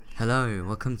Hello,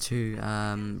 welcome to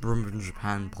Rumble in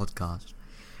Japan podcast.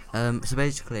 So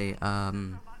basically,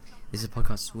 this is a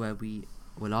podcast where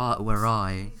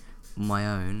I, on my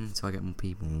own, so I get more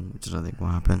people, which I don't think will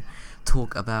happen,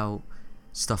 talk about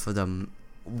stuff with them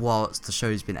whilst the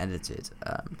show's been edited.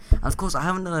 And of course, I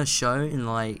haven't done a show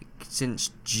in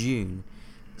since June,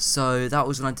 so that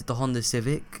was when I did the Honda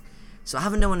Civic. So I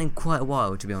haven't done one in quite a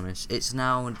while, to be honest. It's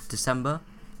now December,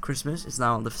 Christmas. It's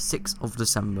now the 6th of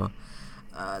December.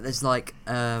 There's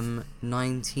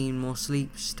 19 more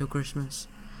sleeps till Christmas.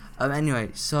 Anyway,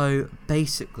 so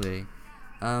basically,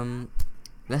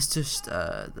 let's just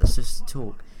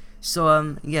talk.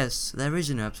 So yes, there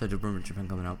is a new episode of Rumble in Japan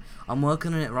coming out. I'm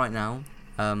working on it right now.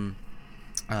 My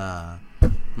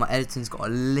editing's got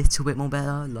a little bit more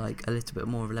better, like a little bit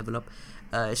more of a level up.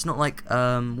 It's not like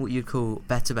what you'd call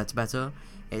better.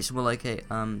 It's more like a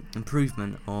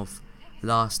improvement of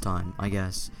last time, I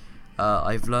guess.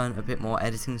 I've learned a bit more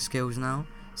editing skills now,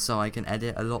 so I can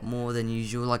edit a lot more than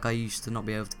usual. Like I used to not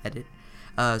be able to edit,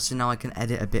 so now I can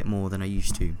edit a bit more than I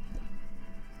used to.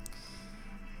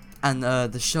 And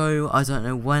the show, I don't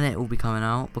know when it will be coming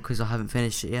out because I haven't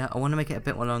finished it yet. I want to make it a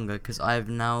bit more longer because I've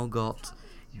now got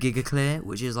GigaClear,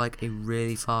 which is like a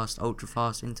really fast, ultra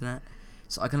fast internet,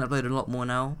 so I can upload a lot more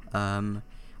now.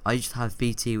 I used to have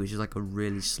BT, which is like a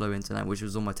really slow internet, which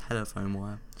was on my telephone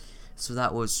wire. So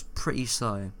that was pretty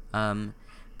slow,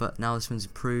 but now this one's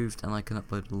improved and I can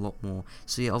upload a lot more.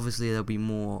 So yeah, obviously there'll be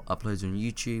more uploads on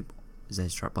YouTube.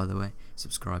 Zedstrap, by the way,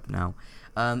 subscribe now.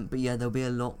 But yeah, there'll be a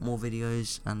lot more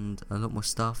videos and a lot more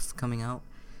stuff coming out.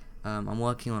 I'm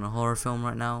working on a horror film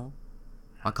right now.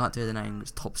 I can't tell you the name,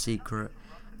 it's top secret,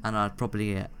 and I'd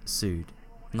probably get sued.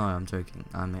 No, I'm joking.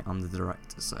 I'm the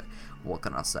director, so what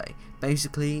can I say?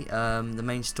 Basically, the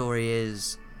main story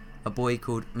is a boy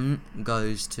called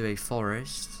goes to a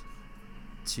forest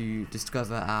to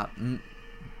discover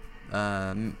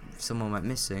someone went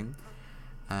missing.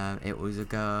 It was a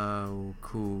girl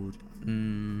called I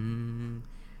didn't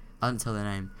tell the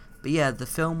name, but yeah, the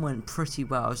film went pretty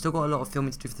well. I've still got a lot of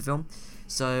filming to do for the film,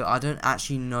 so I don't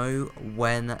actually know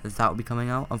when that will be coming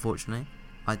out. Unfortunately,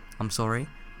 I'm sorry,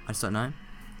 I just don't know.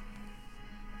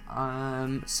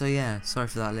 So yeah, sorry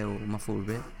for that little muffled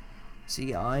bit. So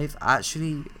yeah, I've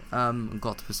actually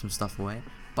got to put some stuff away,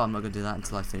 but I'm not going to do that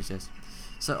until I finish this.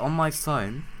 So on my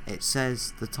phone, it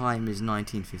says the time is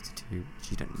 19:52,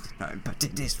 which you don't need to know, but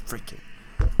it is freaking.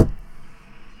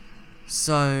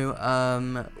 So,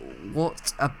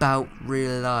 what about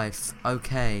real life?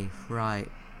 Okay, right.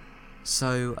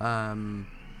 So,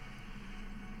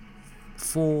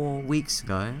 4 weeks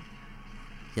ago,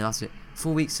 yeah, that's it.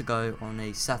 4 weeks ago, on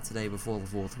a Saturday before the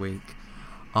 4th week,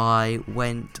 I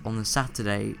went on the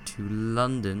Saturday to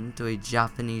London to a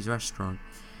Japanese restaurant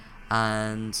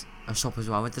and a shop as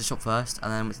well. I went to the shop first and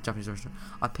then went to the Japanese restaurant.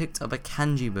 I picked up a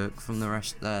kanji book from the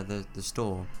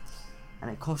store,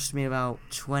 and it cost me about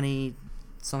 20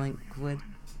 something quid.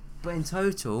 But in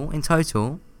total,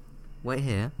 wait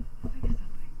here.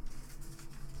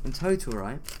 In total,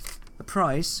 right, the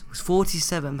price was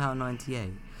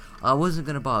 £47.98. I wasn't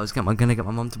gonna buy it. I was gonna get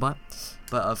my mum to buy it,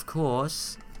 but of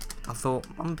course, I thought,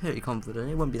 I'm pretty confident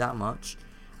it won't be that much.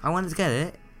 I wanted to get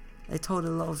it. They told a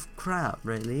lot of crap,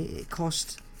 really. It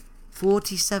cost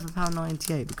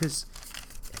 £47.98 because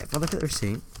if I look at the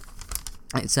receipt,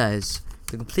 it says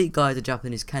the complete guide to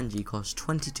Japanese kanji costs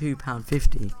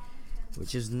 £22.50,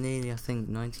 which is nearly, I think,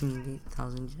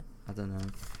 19,000 yen. I don't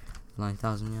know,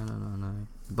 9,000 yen. I don't know.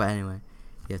 But anyway,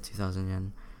 yeah, 2,000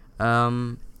 yen.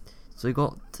 So I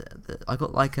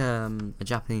got like a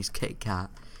Japanese Kit Kat.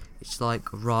 It's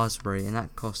like raspberry, and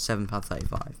that costs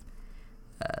 £7.35.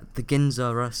 The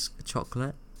Ginza Rusk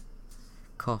chocolate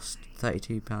cost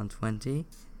 £32.20.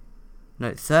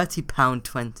 No,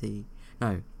 £30.20.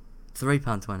 No,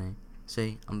 £3.20.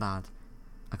 See, I'm bad.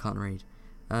 I can't read.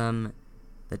 The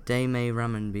Daimei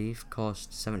ramen beef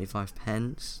cost 75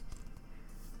 pence.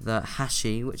 The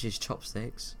hashi, which is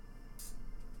chopsticks,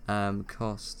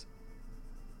 cost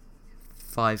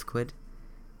 5 quid.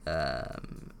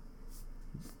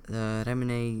 The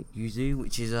lemonade yuzu,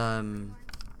 which is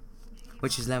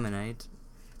lemonade,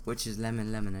 which is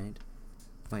lemon lemonade.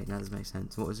 Wait, that doesn't make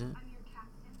sense. What was it?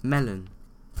 Melon.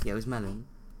 Yeah, it was melon.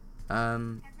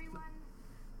 And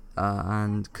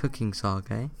cooking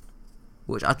sake,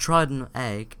 which I tried an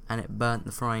egg and it burnt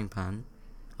the frying pan.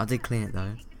 I did clean it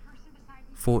though.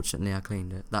 Fortunately, I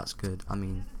cleaned it. That's good. I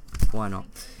mean, why not?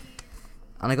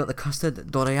 And I got the custard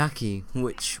dorayaki,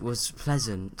 which was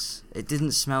pleasant. It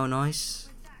didn't smell nice,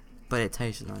 but it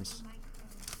tasted nice.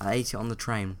 I ate it on the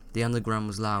train. The underground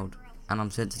was loud, and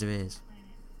I'm sensitive ears.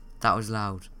 That was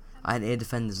loud. I had ear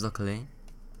defenders, luckily,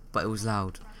 but it was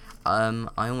loud. I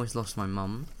almost lost my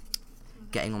mum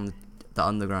getting on the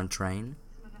underground train.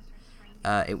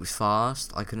 It was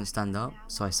fast. I couldn't stand up,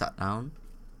 so I sat down.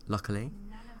 Luckily,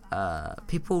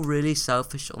 people really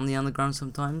selfish on the underground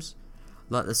sometimes.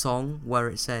 Like the song where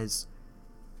it says,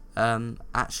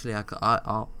 actually,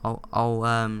 I'll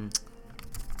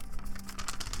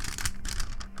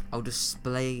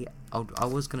display. I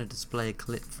was gonna display a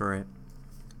clip for it,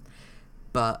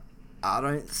 but I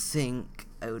don't think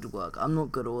it would work. I'm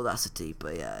not good at Audacity,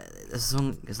 but yeah, the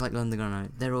song is like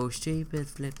Underground. They're all stupid,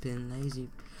 flipping, lazy.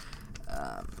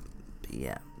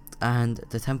 Yeah, and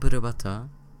the tempura butter.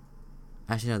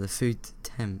 Actually, no, the food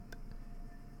temp.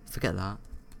 Forget that.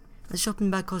 The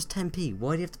shopping bag costs 10p.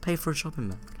 Why do you have to pay for a shopping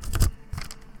bag?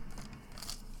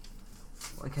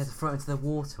 Okay, to throw it into the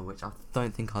water, which I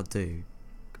don't think I'll do.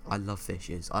 I love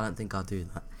fishes. I don't think I'll do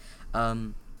that.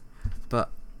 But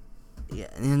yeah,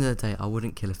 at the end of the day, I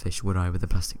wouldn't kill a fish, would I, with a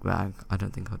plastic bag? I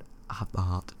don't think I'd have the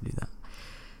heart to do that.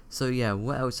 So yeah,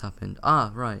 what else happened?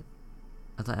 Ah, right.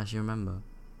 I don't actually remember.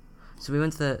 So we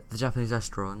went to the Japanese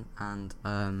restaurant, and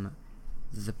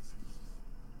the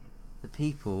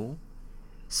people,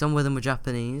 some of them were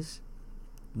Japanese.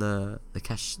 The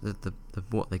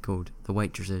what they called the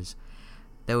waitresses.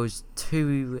 There was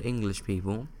 2 English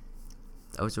people.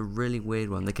 That was a really weird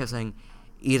one. They kept saying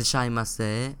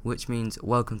 "Irashaimase," which means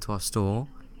 "welcome to our store"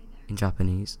 in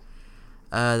Japanese.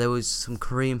 There was some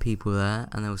Korean people there,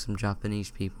 and there was some Japanese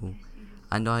people.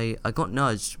 And I got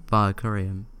nudged by a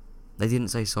Korean. They didn't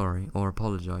say sorry or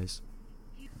apologise.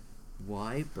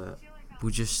 Why? But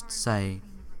we'll just say,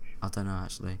 I don't know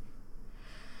actually.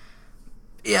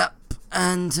 Yep.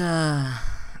 And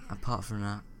apart from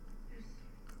that,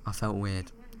 I felt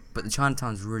weird. But the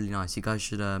Chinatown's really nice. You guys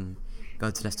should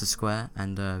go to Leicester Square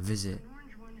and visit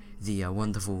the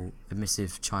wonderful,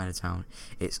 emissive Chinatown.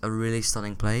 It's a really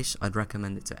stunning place. I'd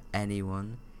recommend it to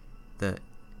anyone that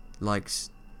likes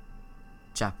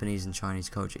Japanese and Chinese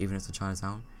culture, even if it's a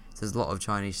Chinatown. There's a lot of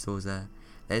Chinese stores there.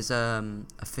 There's a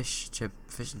fish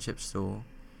and chip store.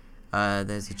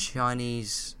 There's a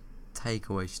Chinese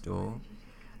takeaway store.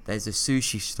 There's a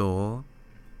sushi store.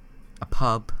 A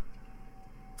pub.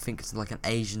 I think it's like an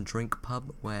Asian drink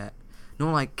pub where,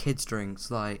 not like kids drinks,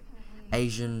 like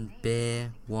Asian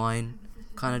beer, wine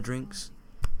kind of drinks.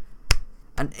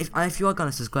 And if you are going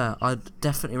to Leicester Square, I'd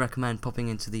definitely recommend popping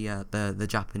into the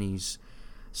Japanese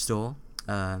store.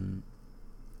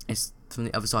 It's from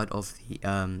the other side of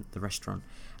the restaurant,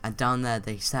 and down there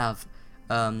they have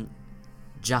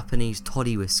Japanese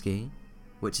toddy whiskey,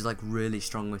 which is like really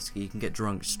strong whiskey. You can get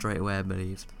drunk straight away, I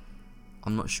believe.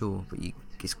 I'm not sure, but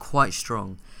it's quite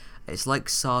strong. It's like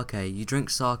sake. You drink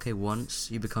sake once,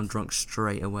 you become drunk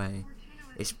straight away.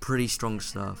 It's pretty strong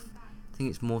stuff. I think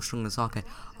it's more strong than sake.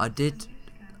 I did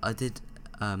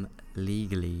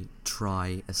legally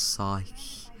try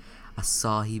Asahi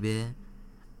beer,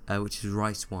 which is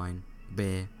rice wine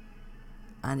beer,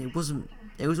 and it was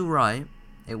alright.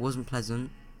 It wasn't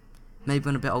pleasant. Maybe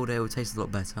when a bit older it would taste a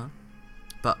lot better,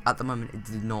 but at the moment it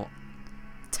did not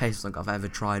taste like I've ever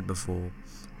tried before.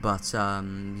 But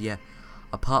yeah,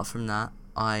 apart from that,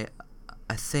 I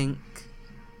think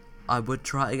I would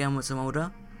try it again once I'm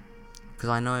older, because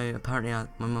I know apparently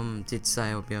my mum did say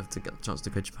I'll be able to get the chance to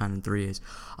go to Japan in 3 years.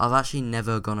 I've actually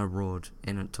never gone abroad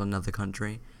to another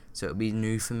country, so it'll be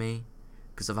new for me,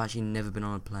 because I've actually never been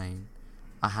on a plane.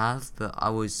 I have, but I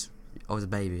was a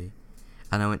baby,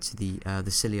 and I went to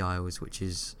the Scilly Isles, which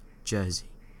is Jersey.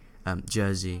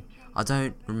 I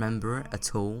don't remember it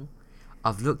at all.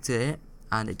 I've looked at it,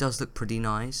 and it does look pretty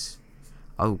nice.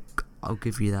 I'll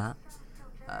give you that.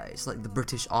 It's like the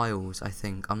British Isles, I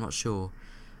think. I'm not sure.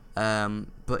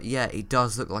 But yeah, it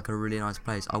does look like a really nice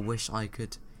place. I wish I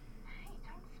could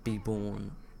be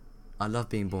born. I love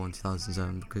being born in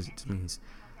 2007 because it means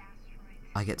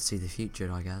I get to see the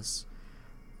future, I guess.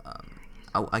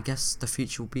 I guess the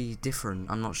future will be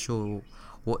different. I'm not sure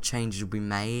what changes will be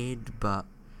made, but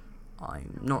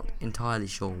I'm not entirely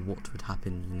sure what would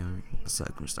happen, in the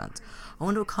circumstance. I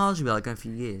wonder what cars will be like in a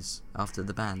few years after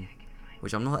the ban,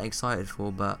 which I'm not excited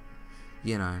for, but,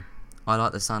 I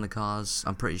like the sound of cars.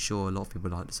 I'm pretty sure a lot of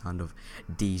people like the sound of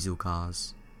diesel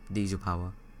cars, diesel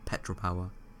power, petrol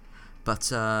power. But,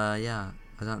 yeah,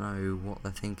 I don't know what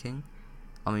they're thinking.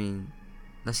 I mean,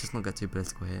 let's just not get too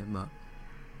political here, but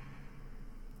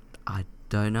I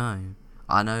don't know.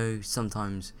 I know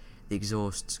sometimes the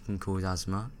exhaust can cause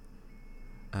asthma,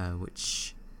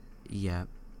 which, yeah,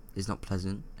 is not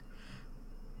pleasant.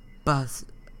 But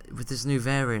with this new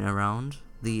variant around,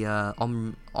 the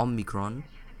Omicron,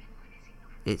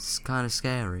 it's kind of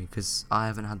scary because I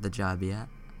haven't had the jab yet,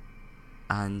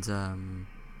 and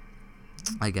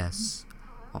I guess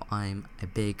I'm a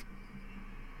big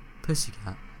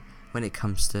pussycat when it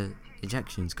comes to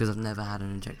injections, because I've never had an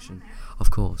injection.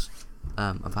 Of course,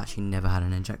 I've actually never had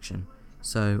an injection.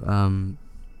 So,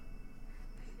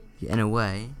 in a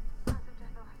way,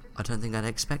 I don't think I'd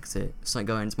expect it. It's like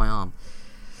going into my arm.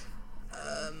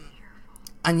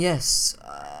 And yes,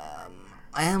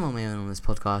 I am on my own on this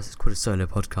podcast. It's called a solo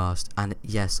podcast. And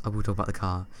yes, I will talk about the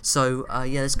car. So,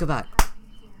 let's go back.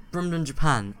 Brum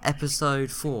Japan,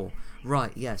 episode 4.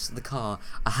 Right, yes, the car.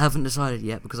 I haven't decided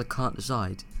yet because I can't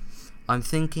decide. I'm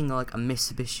thinking like a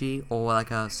Mitsubishi or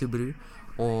like a Subaru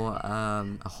or a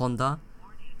Honda.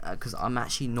 Because I'm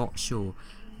actually not sure.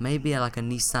 Maybe like a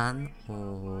Nissan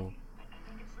or...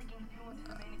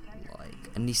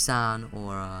 a Nissan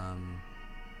or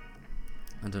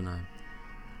I don't know,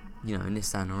 a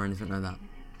Nissan or anything like that.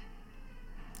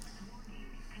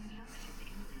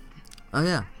 Oh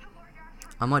yeah,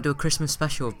 I might do a Christmas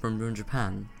special of Brum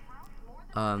Japan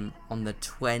on the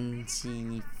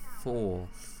 24th,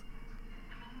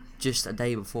 just a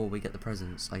day before we get the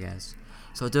presents, I guess.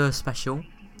 So I'll do a special.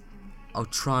 I'll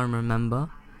try and remember.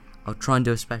 I'll try and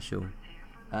do a special.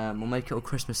 We'll make it all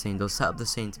Christmas themed. I'll set up the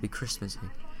scene to be Christmassy.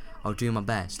 I'll do my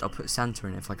best. I'll put Santa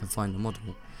in it if I can find the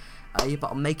model. But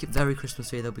I'll make it very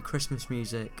Christmassy. There'll be Christmas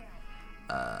music,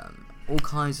 all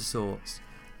kinds of sorts.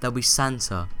 There'll be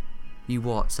Santa. You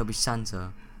watch. There'll be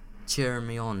Santa cheering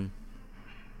me on.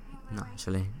 No,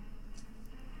 actually,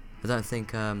 I don't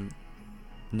think Mr.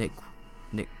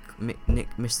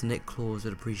 Nick Claus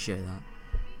would appreciate that.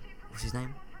 What's his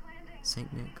name?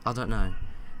 Saint Nick? I don't know,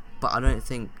 but I don't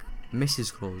think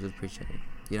Mrs. Claus would appreciate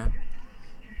it.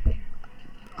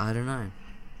 I don't know.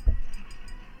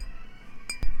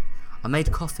 I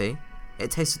made coffee. It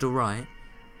tasted alright.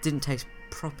 Didn't taste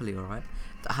properly alright.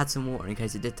 I had some water in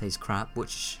case it did taste crap,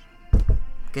 which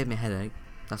gave me a headache.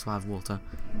 That's why I have water.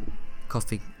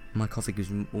 My coffee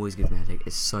always gives me a headache.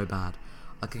 It's so bad.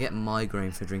 I could get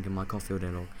migraine for drinking my coffee all day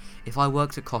long. If I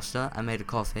worked at Costa and made a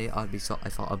coffee, I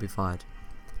thought I'd be fired.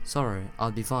 Sorry,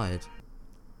 I'd be fired.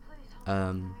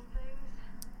 So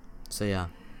yeah,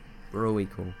 we're all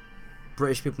equal.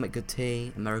 British people make good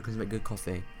tea, Americans make good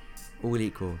coffee. All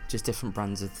equal, just different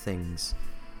brands of things.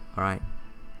 Alright.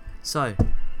 So,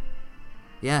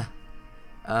 yeah.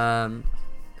 So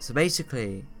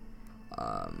basically,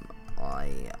 I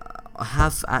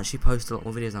have actually posted a lot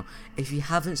more videos now. If you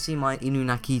haven't seen my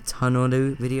Inunaki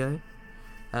Tanoru video,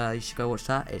 you should go watch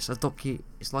that. It's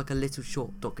like a little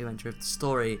short documentary of the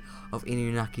story of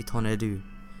Inunaki Tanoru.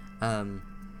 And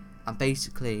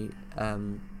basically,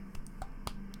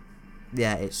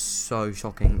 yeah, it's so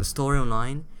shocking. The story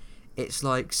online, it's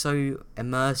like so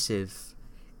immersive.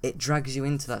 It drags you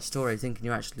into that story, thinking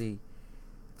you actually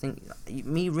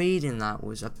me reading that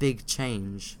was a big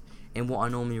change in what I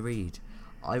normally read.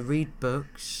 I read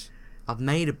books. I've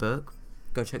made a book.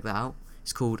 Go check that out.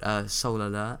 It's called Soul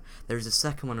Alert. There is a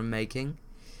second one I'm making,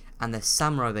 and they're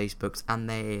samurai-based books, and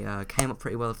they came up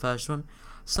pretty well. The first one,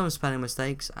 some spelling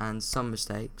mistakes and some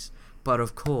mistakes, but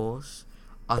of course,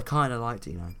 I kind of liked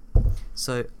it,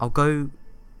 So I'll go.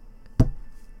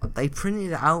 They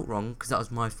printed it out wrong because that was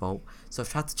my fault. So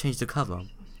I've had to change the cover.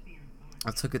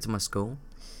 I took it to my school.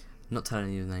 Not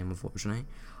telling you the name, unfortunately.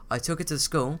 I took it to the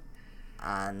school,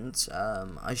 and I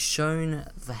had to show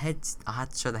the head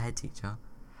teacher.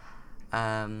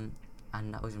 And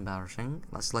that was embarrassing.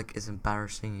 That's like as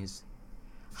embarrassing as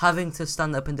having to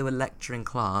stand up and do a lecture in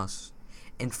class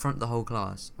in front of the whole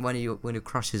class when your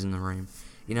crush is in the room.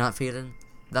 You know that feeling?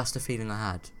 That's the feeling I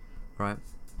had, right?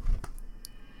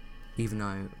 Even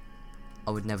though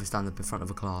I would never stand up in front of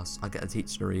a class, I'd get a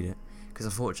teacher to read it. Because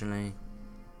unfortunately,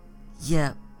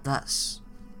 yeah, that's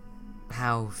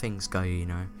how things go,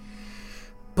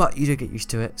 But you do get used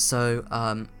to it, so,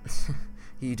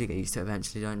 you do get used to it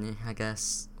eventually, don't you? I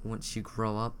guess, once you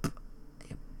grow up.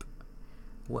 Yep.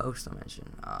 What else did I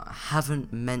mention? I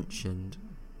haven't mentioned.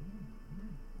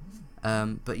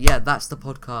 But yeah, that's the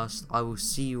podcast. I will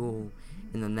see you all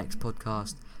in the next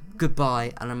podcast.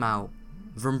 Goodbye, and I'm out.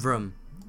 Vroom vroom.